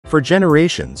For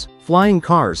generations, flying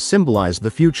cars symbolized the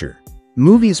future.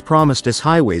 Movies promised us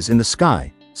highways in the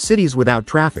sky, cities without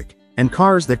traffic, and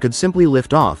cars that could simply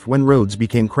lift off when roads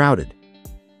became crowded.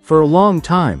 For a long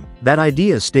time, that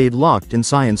idea stayed locked in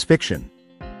science fiction.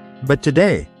 But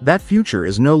today, that future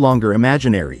is no longer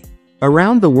imaginary.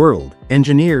 Around the world,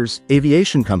 engineers,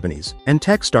 aviation companies, and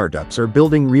tech startups are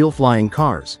building real flying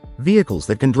cars, vehicles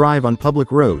that can drive on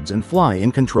public roads and fly in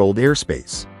controlled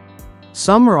airspace.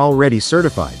 Some are already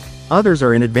certified, others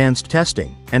are in advanced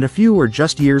testing, and a few are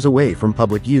just years away from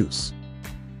public use.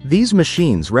 These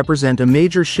machines represent a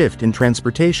major shift in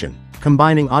transportation,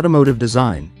 combining automotive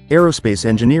design, aerospace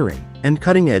engineering, and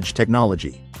cutting-edge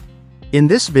technology. In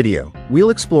this video, we'll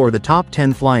explore the top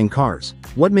 10 flying cars,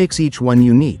 what makes each one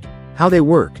unique, how they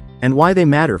work, and why they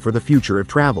matter for the future of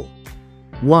travel.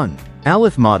 1.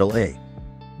 Aleph Model A.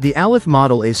 The Aleph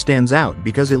Model A stands out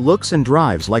because it looks and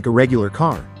drives like a regular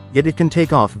car, yet it can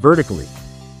take off vertically.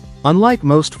 Unlike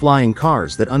most flying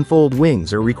cars that unfold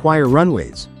wings or require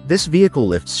runways, this vehicle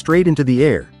lifts straight into the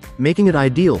air, making it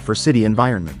ideal for city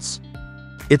environments.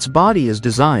 Its body is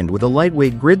designed with a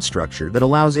lightweight grid structure that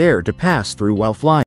allows air to pass through while flying.